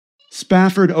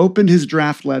Spafford opened his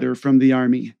draft letter from the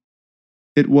Army.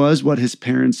 It was what his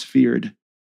parents feared.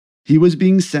 He was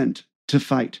being sent to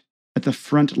fight at the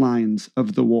front lines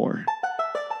of the war.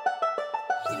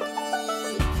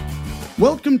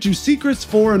 Welcome to Secrets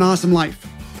for an Awesome Life.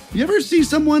 You ever see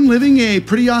someone living a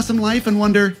pretty awesome life and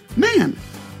wonder, man,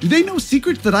 do they know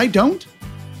secrets that I don't?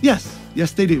 Yes,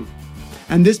 they do.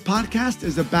 And this podcast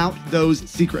is about those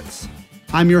secrets.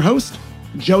 I'm your host,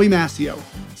 Joey Mascio,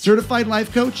 certified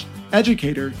life coach,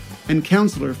 educator, and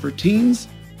counselor for teens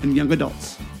and young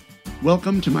adults.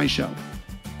 Welcome to my show.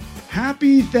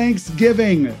 Happy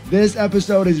Thanksgiving! This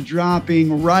episode is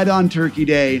dropping right on Turkey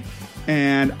Day,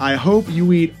 and I hope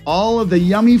you eat all of the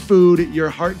yummy food your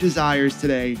heart desires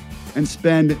today and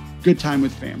spend good time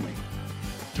with family.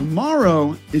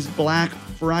 Tomorrow is Black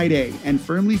Friday, and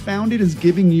Firmly Founded is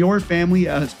giving your family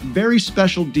a very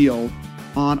special deal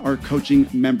on our coaching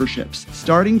memberships.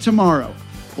 Starting tomorrow,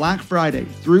 Black Friday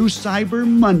through Cyber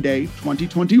Monday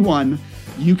 2021,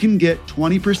 you can get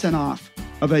 20% off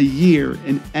of a year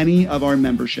in any of our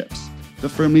memberships. The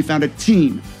Firmly Founded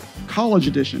Teen, College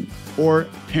Edition, or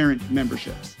Parent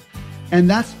memberships. And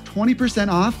that's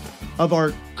 20% off of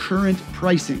our current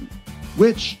pricing,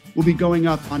 which will be going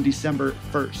up on December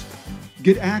 1st.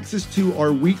 Get access to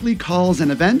our weekly calls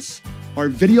and events, our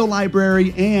video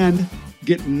library, and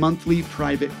get monthly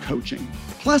private coaching.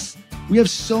 Plus, we have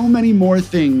so many more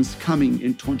things coming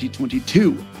in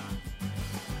 2022.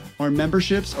 Our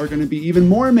memberships are going to be even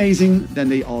more amazing than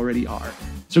they already are.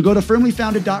 So go to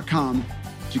firmlyfounded.com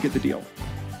to get the deal.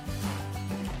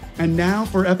 And now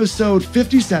for episode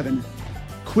 57,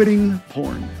 Quitting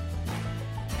Porn.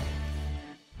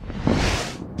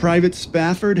 Private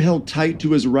Spafford held tight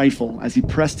to his rifle as he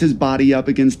pressed his body up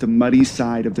against the muddy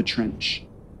side of the trench.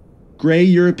 Gray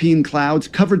European clouds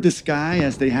covered the sky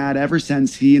as they had ever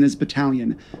since he and his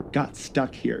battalion got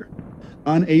stuck here,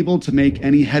 unable to make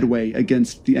any headway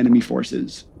against the enemy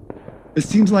forces. It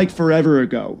seems like forever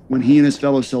ago when he and his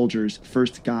fellow soldiers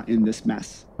first got in this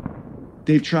mess.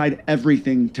 They've tried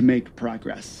everything to make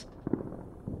progress.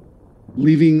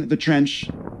 Leaving the trench,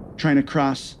 trying to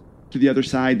cross to the other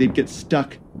side, they'd get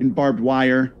stuck in barbed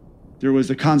wire. There was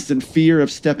a constant fear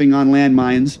of stepping on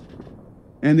landmines,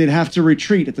 and they'd have to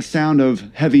retreat at the sound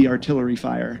of heavy artillery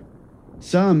fire.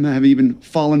 Some have even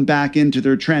fallen back into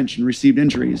their trench and received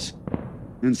injuries,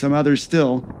 and some others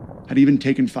still had even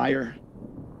taken fire.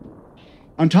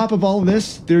 On top of all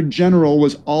this, their general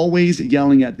was always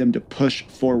yelling at them to push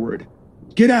forward.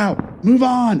 Get out! Move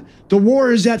on! The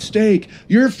war is at stake!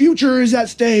 Your future is at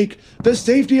stake! The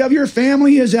safety of your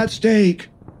family is at stake!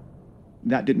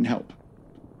 That didn't help.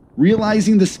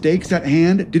 Realizing the stakes at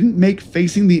hand didn't make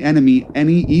facing the enemy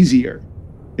any easier.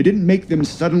 It didn't make them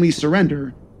suddenly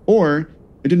surrender, or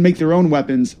it didn't make their own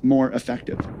weapons more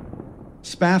effective.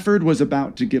 Spafford was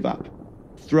about to give up,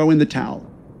 throw in the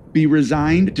towel, be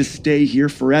resigned to stay here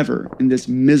forever in this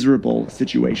miserable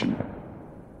situation.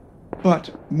 But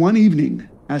one evening,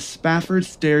 as Spafford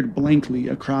stared blankly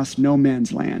across no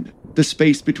man's land, the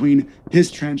space between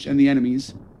his trench and the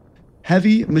enemy's,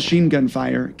 heavy machine gun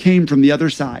fire came from the other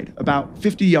side, about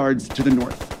 50 yards to the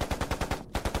north.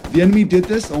 The enemy did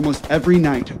this almost every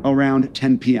night around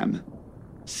 10 p.m.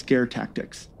 Scare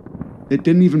tactics. It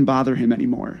didn't even bother him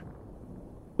anymore.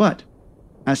 But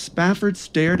as Spafford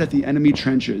stared at the enemy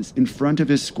trenches in front of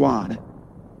his squad,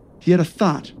 he had a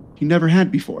thought he never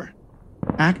had before.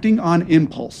 Acting on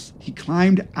impulse, he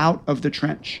climbed out of the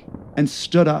trench and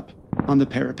stood up on the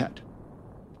parapet.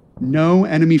 No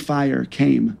enemy fire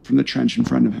came from the trench in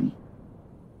front of him.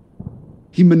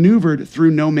 He maneuvered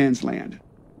through no man's land.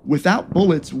 Without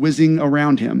bullets whizzing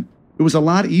around him, it was a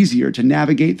lot easier to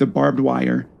navigate the barbed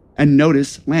wire and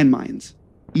notice landmines,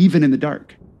 even in the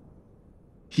dark.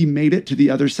 He made it to the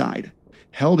other side,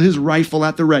 held his rifle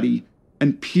at the ready,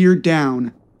 and peered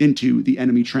down into the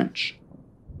enemy trench.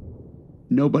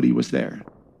 Nobody was there.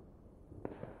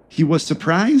 He was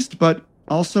surprised, but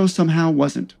also somehow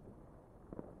wasn't.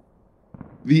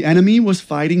 The enemy was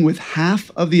fighting with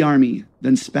half of the army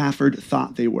than Spafford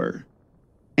thought they were.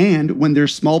 And when their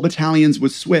small battalions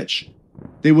would switch,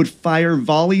 they would fire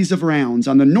volleys of rounds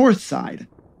on the north side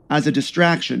as a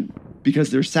distraction because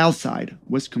their south side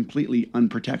was completely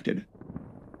unprotected.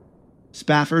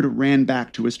 Spafford ran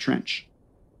back to his trench.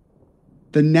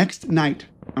 The next night,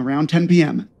 around 10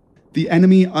 p.m., the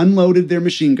enemy unloaded their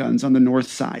machine guns on the north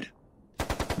side.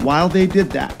 While they did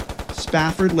that,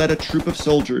 Spafford led a troop of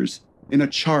soldiers in a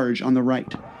charge on the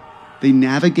right. They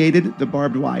navigated the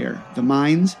barbed wire, the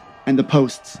mines, and the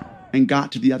posts, and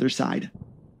got to the other side.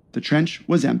 The trench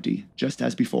was empty, just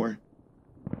as before.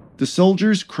 The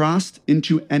soldiers crossed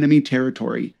into enemy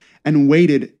territory and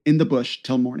waited in the bush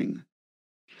till morning.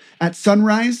 At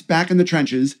sunrise, back in the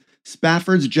trenches,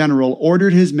 Spafford's general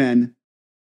ordered his men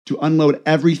to unload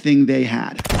everything they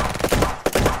had.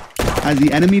 As the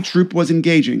enemy troop was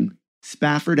engaging,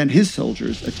 Spafford and his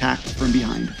soldiers attacked from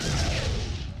behind.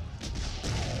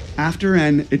 After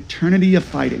an eternity of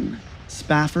fighting,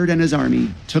 Spafford and his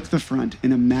army took the front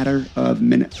in a matter of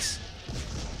minutes.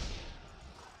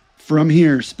 From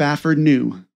here, Spafford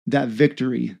knew that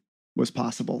victory was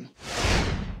possible.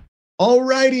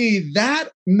 Alrighty, that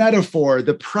metaphor,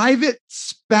 the Private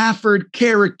Spafford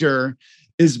character,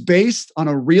 is based on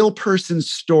a real person's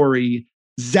story.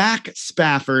 Zach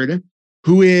Spafford,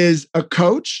 who is a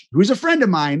coach, who's a friend of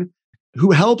mine, who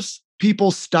helps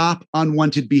people stop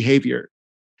unwanted behavior.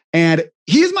 And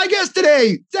he's my guest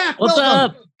today. Zach, what's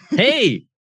welcome. up? Hey,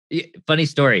 funny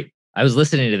story. I was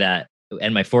listening to that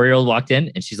and my 4-year-old walked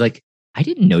in and she's like, I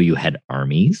didn't know you had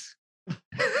armies.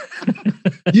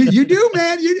 you do,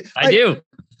 man. I do.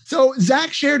 So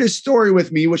Zach shared his story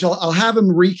with me, which I'll have him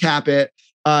recap it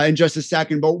in just a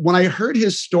second. But when I heard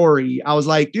his story, I was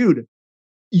like, dude,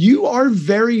 you are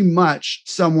very much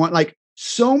someone like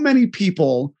so many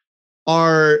people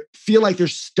feel like they're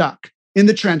stuck in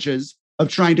the trenches of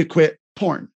trying to quit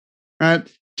porn,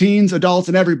 right? Teens, adults,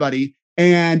 and everybody.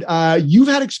 And you've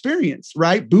had experience,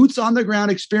 right? Boots on the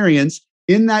ground experience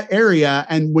in that area.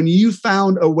 And when you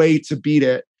found a way to beat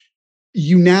it,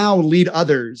 you now lead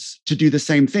others to do the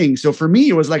same thing. So for me,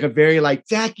 it was like a very like,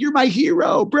 Zach, you're my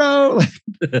hero, bro.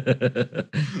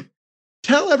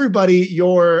 Tell everybody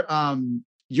your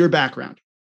background.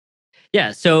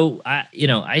 Yeah. So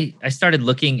I started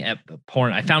looking at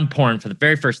porn. I found porn for the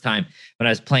very first time when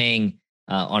I was playing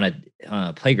on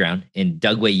a playground in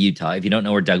Dugway, Utah. If you don't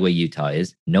know where Dugway, Utah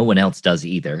is, no one else does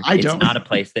either. It's not a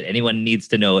place that anyone needs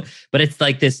to know, but it's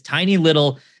like this tiny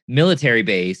little military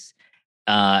base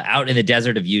out in the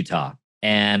desert of Utah.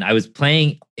 And I was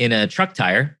playing in a truck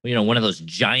tire, one of those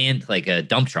giant, like a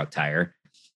dump truck tire.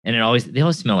 And they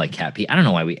always smell like cat pee. I don't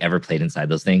know why we ever played inside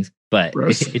those things, but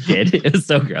it did. It was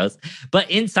so gross. But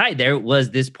inside there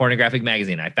was this pornographic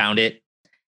magazine. I found it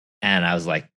and I was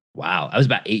like, wow, I was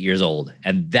about 8 years old.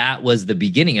 And that was the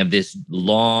beginning of this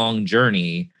long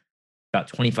journey, about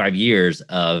 25 years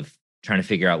of trying to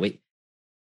figure out, wait,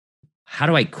 how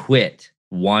do I quit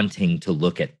wanting to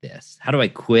look at this? How do I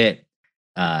quit,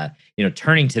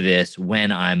 turning to this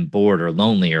when I'm bored or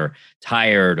lonely or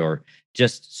tired or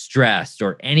just stressed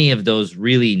or any of those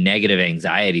really negative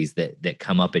anxieties that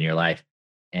come up in your life?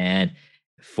 And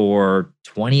for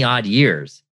 20 odd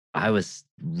years, I was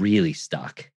really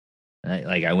stuck.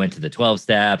 I went to the 12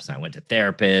 steps, I went to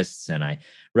therapists, and I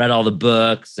read all the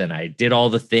books, and I did all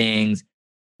the things.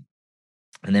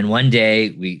 And then one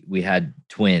day we had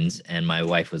twins, and my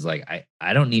wife was like,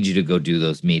 I don't need you to go do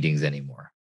those meetings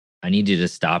anymore. I need you to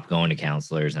stop going to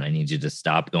counselors, and I need you to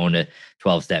stop going to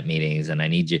 12-step meetings, and I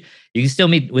need you can still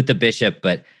meet with the bishop,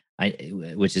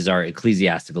 which is our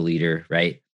ecclesiastical leader,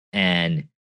 right? And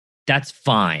that's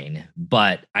fine,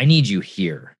 but I need you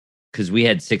here because we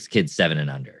had 6 kids, 7 and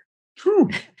under.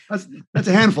 Whew, that's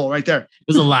a handful right there. It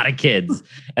was a lot of kids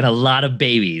and a lot of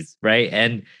babies, right?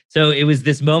 And so it was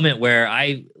this moment where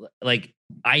I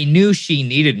knew she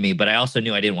needed me, but I also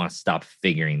knew I didn't want to stop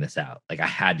figuring this out. Like I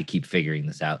had to keep figuring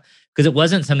this out because it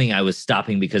wasn't something I was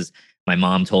stopping because my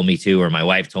mom told me to or my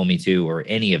wife told me to or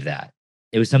any of that.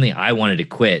 It was something I wanted to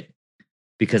quit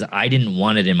because I didn't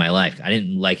want it in my life. I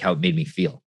didn't like how it made me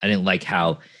feel. I didn't like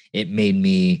how it made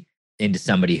me into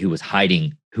somebody who was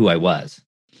hiding who I was.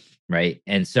 Right.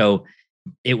 And so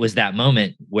it was that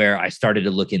moment where I started to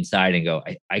look inside and go,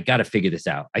 I got to figure this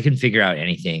out. I can figure out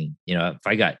anything. If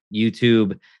I got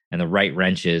YouTube and the right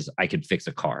wrenches, I could fix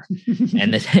a car.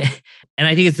 And and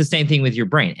I think it's the same thing with your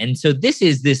brain. And so this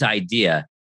is this idea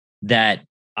that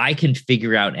I can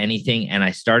figure out anything. And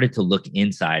I started to look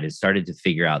inside and started to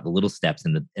figure out the little steps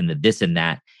and the this and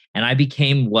that. And I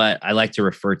became what I like to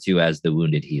refer to as the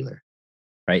wounded healer,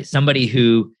 right? Somebody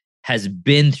who has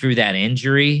been through that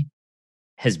injury,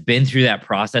 has been through that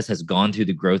process, has gone through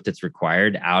the growth that's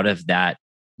required out of that,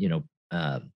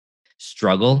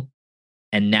 struggle,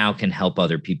 and now can help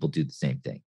other people do the same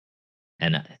thing.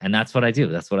 And that's what I do.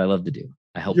 That's what I love to do.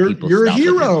 I help people. You're a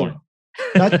hero.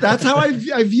 That's how I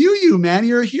view you, man.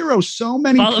 You're a hero. So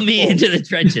many Follow me into the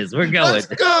trenches. We're going. Let's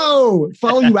go.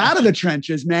 Follow you out of the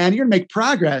trenches, man. You're gonna make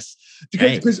progress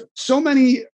because so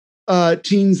many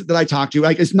teens that I talk to,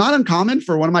 like it's not uncommon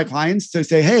for one of my clients to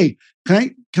say, "Hey,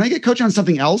 can I get coaching on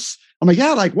something else?" I'm like,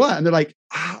 "Yeah, like what?" And they're like,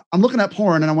 "I'm looking at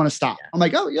porn and I want to stop." I'm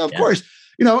like, "Oh yeah, of course."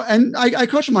 And I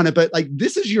coach them on it, but like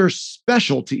this is your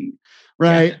specialty,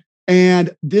 right? Yeah.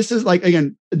 And this is like,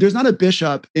 again, there's not a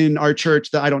bishop in our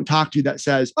church that I don't talk to that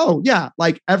says, "Oh yeah,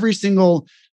 like every single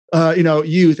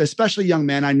youth, especially young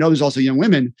men, I know there's also young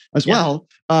women as well,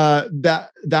 that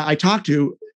I talk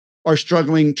to are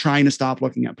struggling trying to stop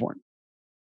looking at porn.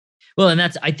 Well, and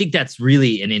I think that's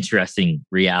really an interesting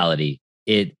reality.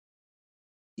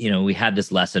 We had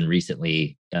this lesson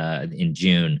recently in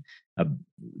June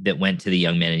that went to the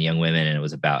young men and young women, and it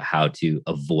was about how to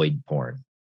avoid porn.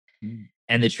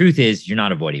 And the truth is, you're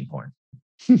not avoiding porn.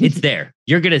 It's there.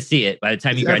 You're going to see it by the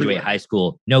time you graduate high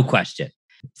school, no question.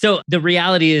 So the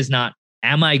reality is not,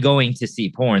 am I going to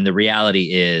see porn? The reality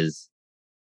is,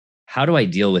 how do I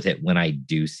deal with it when I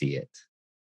do see it?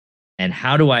 And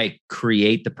how do I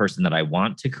create the person that I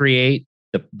want to create,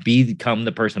 become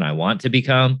the person I want to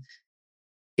become,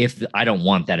 if I don't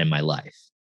want that in my life?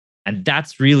 And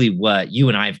that's really what you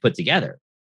and I have put together,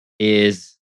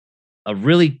 is a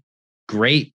really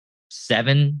great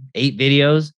 7-8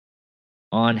 videos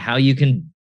on how you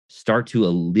can start to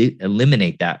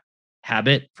eliminate that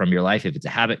habit from your life. If it's a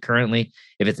habit currently,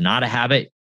 if it's not a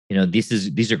habit,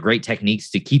 these are great techniques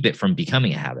to keep it from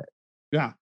becoming a habit.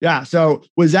 Yeah. Yeah. So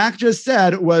what Zach just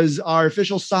said was our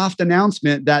official soft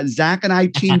announcement that Zach and I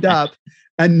teamed up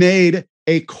and made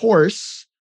a course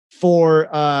for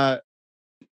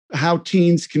how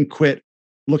teens can quit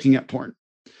looking at porn.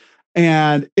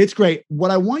 And it's great.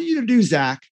 What I want you to do,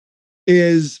 Zach,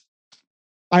 is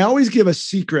I always give a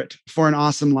secret for an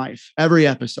awesome life every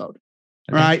episode.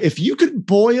 Okay. Right? If you could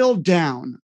boil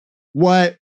down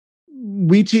what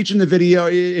we teach in the video,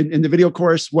 in the video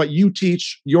course, what you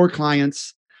teach your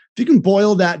clients, if you can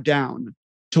boil that down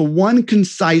to one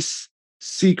concise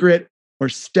secret or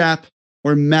step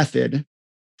or method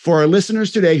for our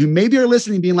listeners today who maybe are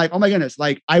listening being like, oh my goodness,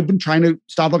 like I've been trying to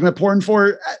stop looking at porn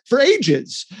for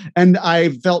ages and I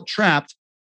felt trapped,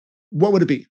 what would it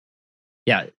be?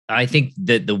 Yeah, I think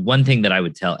that the one thing that I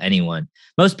would tell anyone,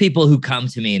 most people who come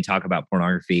to me and talk about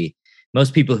pornography,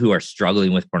 most people who are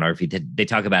struggling with pornography, they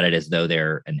talk about it as though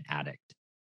they're an addict.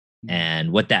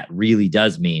 And what that really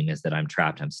does mean is that I'm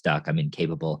trapped, I'm stuck, I'm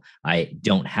incapable. I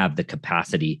don't have the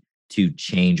capacity to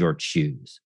change or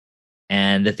choose.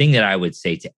 And the thing that I would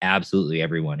say to absolutely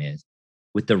everyone is,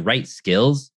 with the right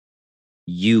skills,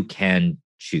 you can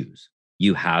choose.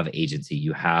 You have agency.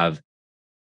 You have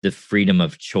the freedom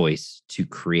of choice to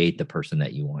create the person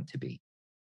that you want to be.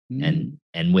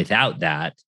 And without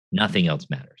that, nothing else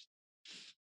matters.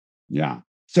 Yeah.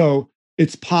 So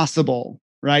it's possible,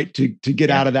 right, to get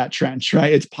out of that trench,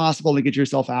 right? It's possible to get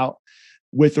yourself out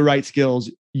with the right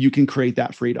skills. You can create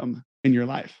that freedom in your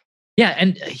life. Yeah.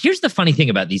 And here's the funny thing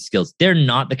about these skills. They're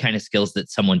not the kind of skills that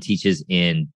someone teaches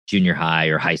in junior high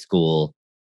or high school,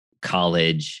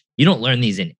 college. You don't learn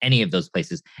these in any of those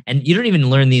places. And you don't even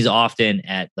learn these often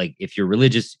at, like, if you're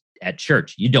religious at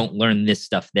church, you don't learn this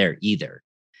stuff there either.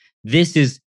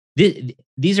 These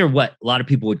are what a lot of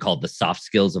people would call the soft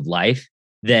skills of life,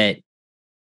 that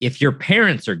if your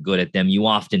parents are good at them, you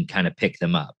often kind of pick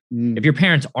them up. If your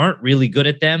parents aren't really good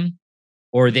at them,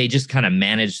 or they just kind of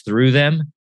manage through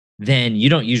them, then you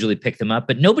don't usually pick them up.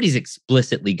 But nobody's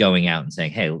explicitly going out and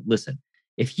saying, hey, listen,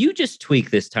 if you just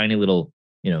tweak this tiny little,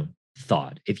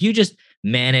 thought, if you just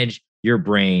manage your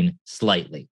brain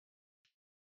slightly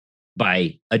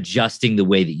by adjusting the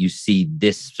way that you see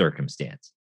this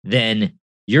circumstance, then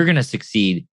you're going to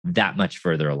succeed that much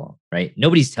further along, right?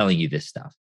 Nobody's telling you this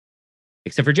stuff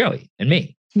except for Joey and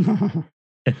me.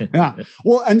 Yeah.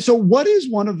 Well, and so what is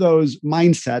one of those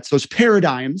mindsets, those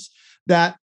paradigms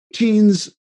that teens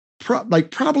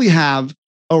probably have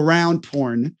around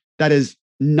porn that is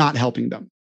not helping them?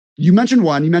 You mentioned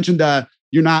one. You mentioned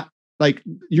you're not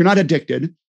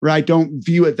addicted, right? Don't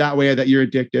view it that way, that you're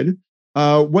addicted.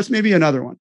 What's maybe another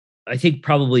one? I think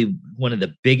probably one of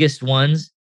the biggest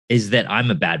ones is that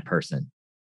I'm a bad person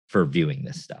for viewing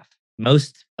this stuff.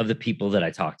 Most of the people that I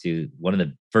talk to, one of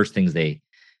the first things they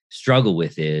struggle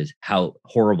with is how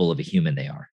horrible of a human they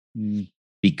are.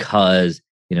 Because,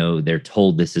 they're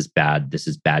told this is bad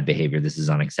behavior, this is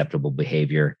unacceptable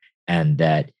behavior. And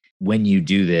that when you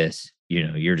do this,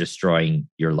 you're destroying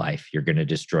your life. You're going to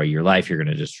destroy your life. You're going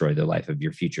to destroy the life of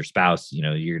your future spouse.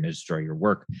 You're going to destroy your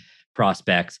work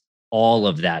prospects, all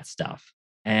of that stuff.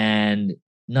 And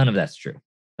none of that's true.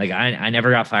 Like I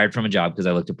never got fired from a job because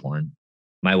I looked at porn.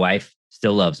 My wife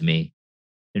still loves me.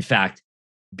 In fact,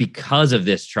 because of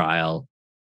this trial,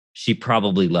 she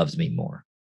probably loves me more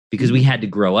because we had to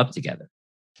grow up together.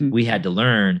 We had to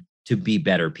learn to be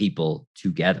better people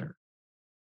together.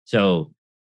 So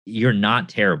you're not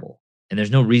terrible. And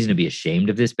there's no reason to be ashamed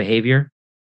of this behavior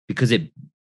because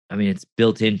it's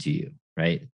built into you,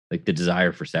 right? Like the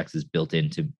desire for sex is built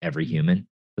into every human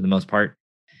for the most part.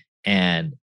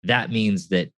 And that means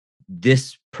that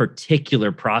this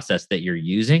particular process that you're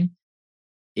using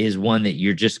is one that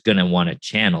you're just going to want to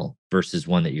channel versus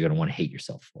one that you're going to want to hate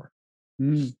yourself for.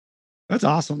 That's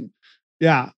awesome.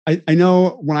 Yeah. I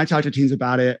know when I talk to teens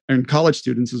about it, and college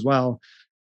students as well,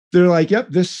 they're like, yep,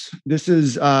 this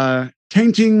is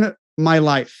tainting my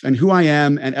life and who I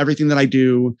am and everything that I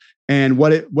do and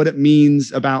what it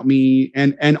means about me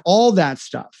and all that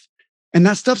stuff. And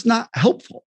that stuff's not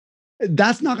helpful.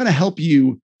 That's not going to help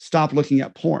you stop looking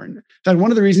at porn. In fact,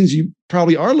 one of the reasons you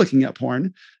probably are looking at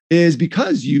porn is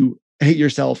because you hate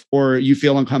yourself or you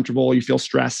feel uncomfortable, or you feel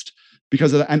stressed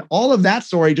because of that. And all of that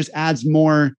story just adds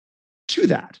more to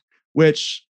that,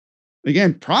 which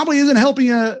again, probably isn't helping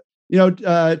you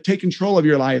take control of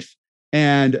your life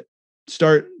and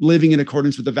start living in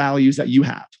accordance with the values that you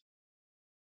have.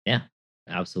 Yeah,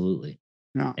 absolutely.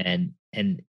 Yeah.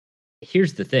 And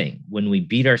here's the thing. When we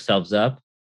beat ourselves up,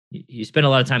 you spend a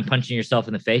lot of time punching yourself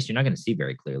in the face, you're not going to see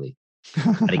very clearly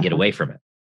how to get away from it.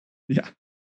 Yeah.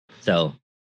 So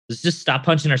let's just stop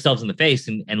punching ourselves in the face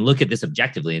and look at this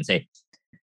objectively and say,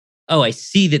 oh, I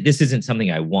see that this isn't something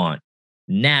I want.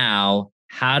 Now,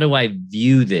 how do I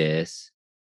view this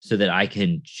so that I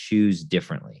can choose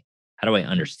differently? How do I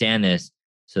understand this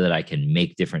so that I can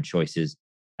make different choices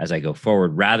as I go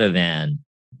forward, rather than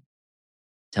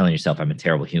telling yourself I'm a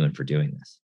terrible human for doing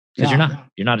this? Because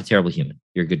you're not a terrible human.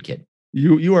 You're a good kid.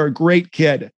 You are a great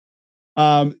kid.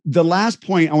 The last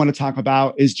point I want to talk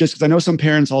about is just because I know some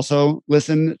parents also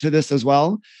listen to this as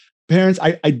well. Parents,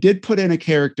 I did put in a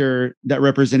character that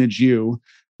represented you,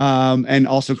 and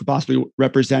also could possibly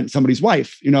represent somebody's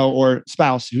wife, or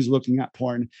spouse who's looking at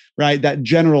porn, right? That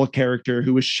general character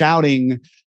who was shouting,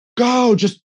 go,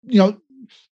 just,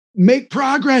 make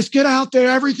progress, get out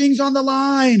there, everything's on the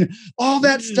line, all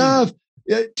that stuff.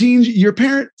 Teens, your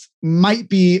parents might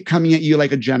be coming at you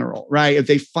like a general, right? If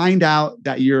they find out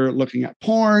that you're looking at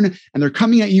porn and they're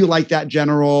coming at you like that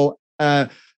general,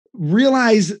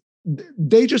 realize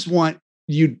they just want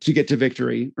you to get to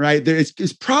victory, right?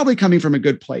 It's probably coming from a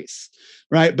good place,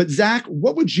 right? But Zach,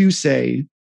 what would you say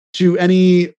to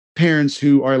any parents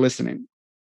who are listening?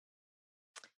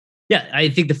 Yeah, I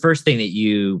think the first thing that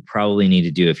you probably need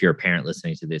to do if you're a parent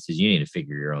listening to this is you need to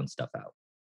figure your own stuff out,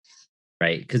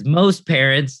 right? Because most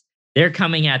parents, they're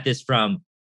coming at this from,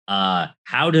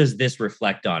 how does this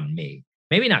reflect on me?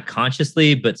 Maybe not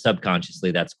consciously, but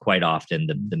subconsciously, that's quite often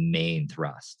the main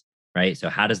thrust, right? So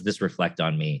how does this reflect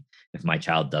on me if my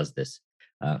child does this?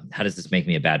 How does this make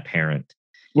me a bad parent?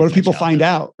 What if people find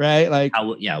out, right? Like,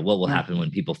 what will happen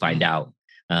when people find out?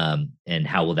 And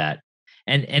how will that?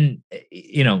 And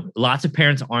lots of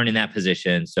parents aren't in that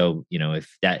position. So,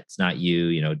 if that's not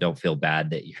you, don't feel bad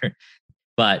that you're,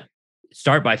 but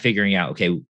start by figuring out,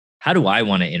 okay, how do I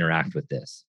want to interact with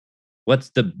this? What's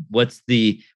the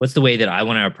way that I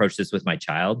want to approach this with my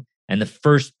child? And the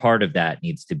first part of that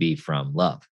needs to be from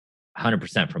love,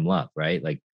 100% from love, right?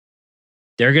 Like,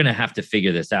 they're going to have to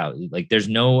figure this out. Like, there's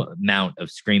no amount of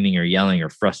screaming or yelling or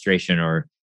frustration or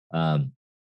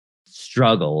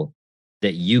struggle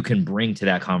that you can bring to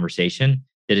that conversation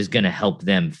that is going to help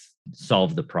them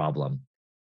solve the problem,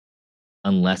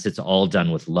 unless it's all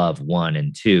done with love, one,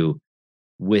 and two,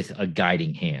 with a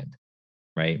guiding hand,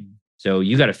 right? So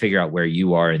you got to figure out where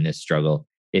you are in this struggle.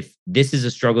 If this is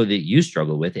a struggle that you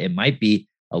struggle with, it might be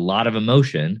a lot of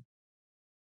emotion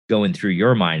going through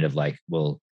your mind of like,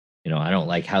 well, I don't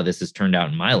like how this has turned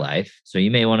out in my life. So you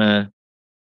may want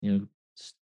to,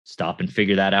 stop and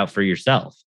figure that out for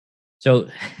yourself. So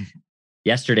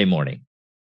yesterday morning,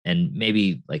 and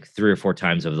maybe like 3 or 4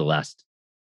 times over the last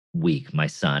week, my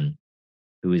son,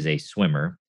 who is a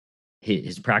swimmer,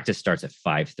 his practice starts at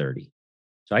 5:30.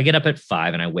 So I get up at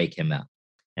 5 and I wake him up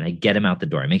and I get him out the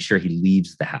door. I make sure he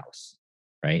leaves the house,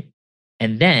 right?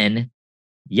 And then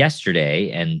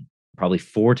yesterday, and probably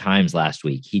 4 times last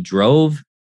week, he drove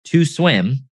to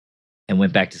swim and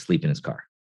went back to sleep in his car.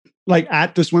 Like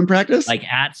at the swim practice? Like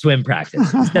at swim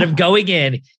practice. Instead of going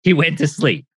in, he went to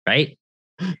sleep, right?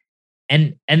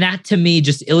 And that to me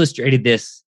just illustrated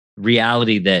this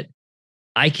reality that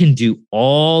I can do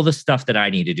all the stuff that I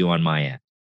need to do on my end.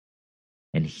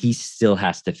 And he still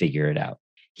has to figure it out.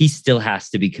 He still has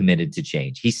to be committed to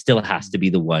change. He still has to be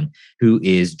the one who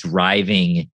is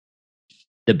driving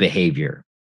the behavior,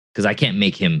 because I can't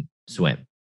make him swim.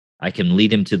 I can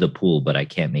lead him to the pool, but I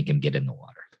can't make him get in the water.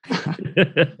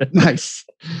 Nice.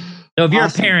 So if you're a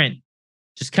parent,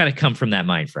 just kind of come from that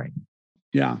mind frame.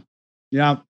 Yeah.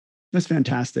 Yeah. That's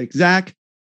fantastic. Zach,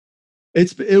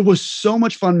 it was so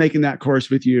much fun making that course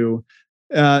with you.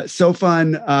 So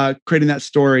fun creating that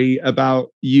story about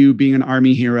you being an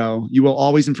Army hero. You will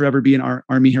always and forever be an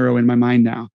Army hero in my mind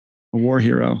now, a war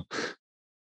hero.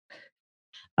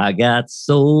 I got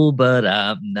soul, but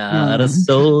I'm not a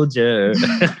soldier.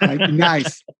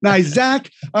 Nice. Zach.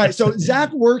 All right. So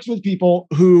Zach works with people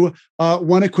who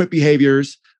want to quit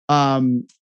behaviors,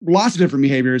 lots of different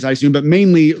behaviors, I assume, but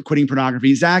mainly quitting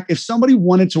pornography. Zach, if somebody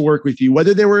wanted to work with you,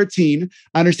 whether they were a teen,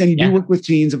 I understand you do work with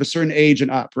teens of a certain age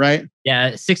and up, right?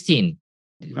 Yeah, 16.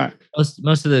 Right.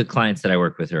 Most of the clients that I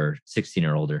work with are 16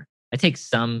 or older. I take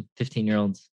some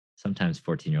 15-year-olds, sometimes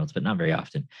 14-year-olds, but not very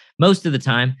often. Most of the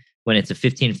time, when it's a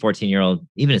 15, 14-year-old,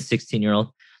 even a 16-year-old,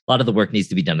 a lot of the work needs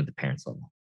to be done at the parents'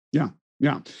 level. Yeah.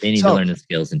 They need to learn the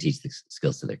skills and teach the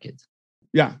skills to their kids.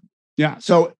 Yeah.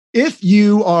 So if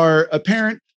you are a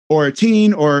parent or a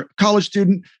teen or college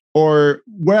student or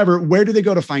wherever, where do they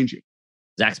go to find you?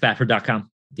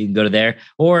 ZachSpafford.com. You can go to there.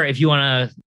 Or if you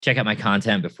want to check out my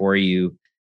content before you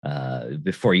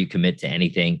commit to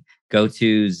anything, go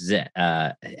to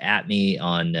at me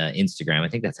on Instagram. I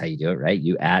think that's how you do it, right?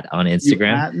 You at on Instagram.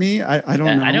 You at me? I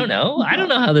don't know. I don't know. I don't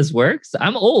know how this works.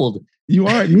 I'm old. You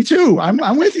are. Me too.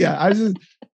 I'm with you. I just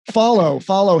follow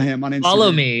him on Instagram.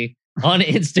 Follow me on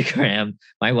Instagram.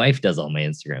 My wife does all my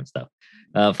Instagram stuff.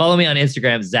 Follow me on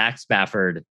Instagram,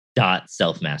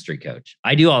 ZachSpafford.selfmasterycoach.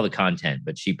 I do all the content,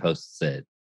 but she posts it.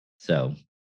 So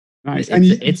nice.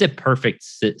 It's a perfect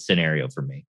scenario for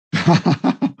me.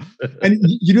 And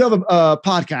you do have a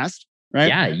podcast, right?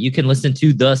 Yeah, you can listen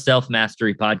to the Self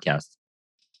Mastery Podcast.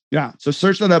 Yeah, so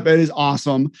search that up. It is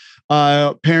awesome.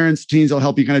 Parents, teens will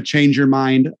help you kind of change your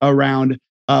mind around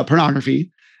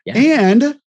pornography. Yeah.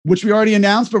 And which we already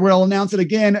announced, but we'll announce it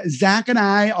again. Zach and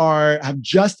I have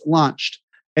just launched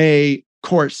a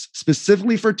course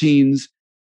specifically for teens.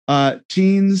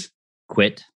 Teens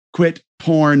quit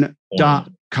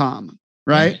porn.com,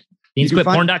 right?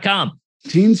 Teensquitporn.com.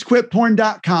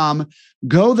 Teensquitporn.com.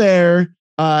 Go there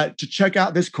to check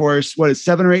out this course. What is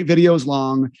 7 or 8 videos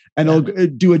long, and it'll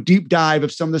do a deep dive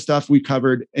of some of the stuff we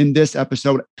covered in this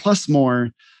episode, plus more.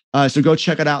 So go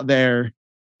check it out there.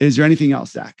 Is there anything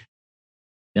else, Zach?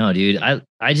 No, dude.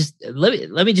 I just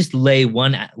let me just lay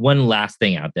one last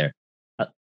thing out there.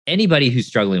 Anybody who's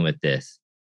struggling with this,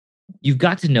 you've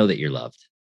got to know that you're loved.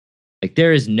 Like,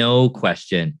 there is no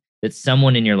question that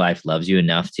someone in your life loves you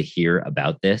enough to hear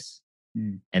about this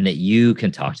and that you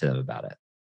can talk to them about it.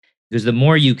 Because the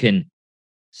more you can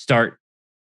start,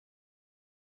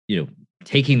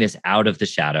 taking this out of the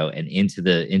shadow and into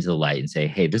the light and say,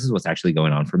 hey, this is what's actually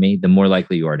going on for me, the more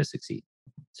likely you are to succeed.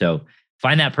 So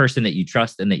find that person that you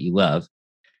trust and that you love.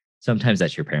 Sometimes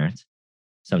that's your parents.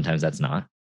 Sometimes that's not.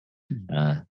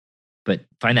 But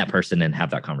find that person and have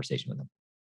that conversation with them.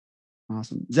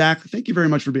 Awesome. Zach, thank you very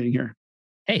much for being here.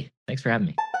 Hey, thanks for having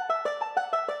me.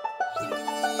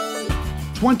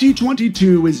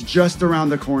 2022 is just around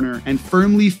the corner, and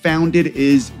Firmly Founded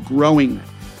is growing.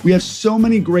 We have so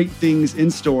many great things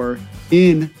in store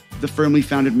in the Firmly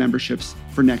Founded memberships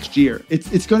for next year.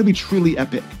 It's going to be truly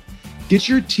epic. Get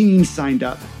your teens signed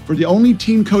up for the only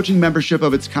teen coaching membership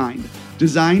of its kind,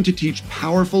 designed to teach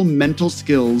powerful mental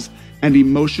skills and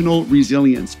emotional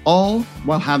resilience, all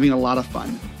while having a lot of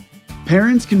fun.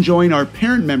 Parents can join our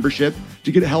parent membership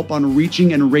to get help on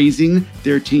reaching and raising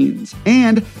their teens.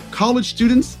 And college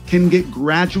students can get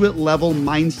graduate level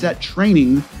mindset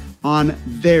training on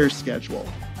their schedule.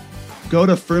 Go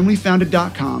to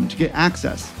firmlyfounded.com to get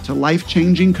access to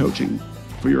life-changing coaching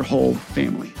for your whole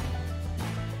family.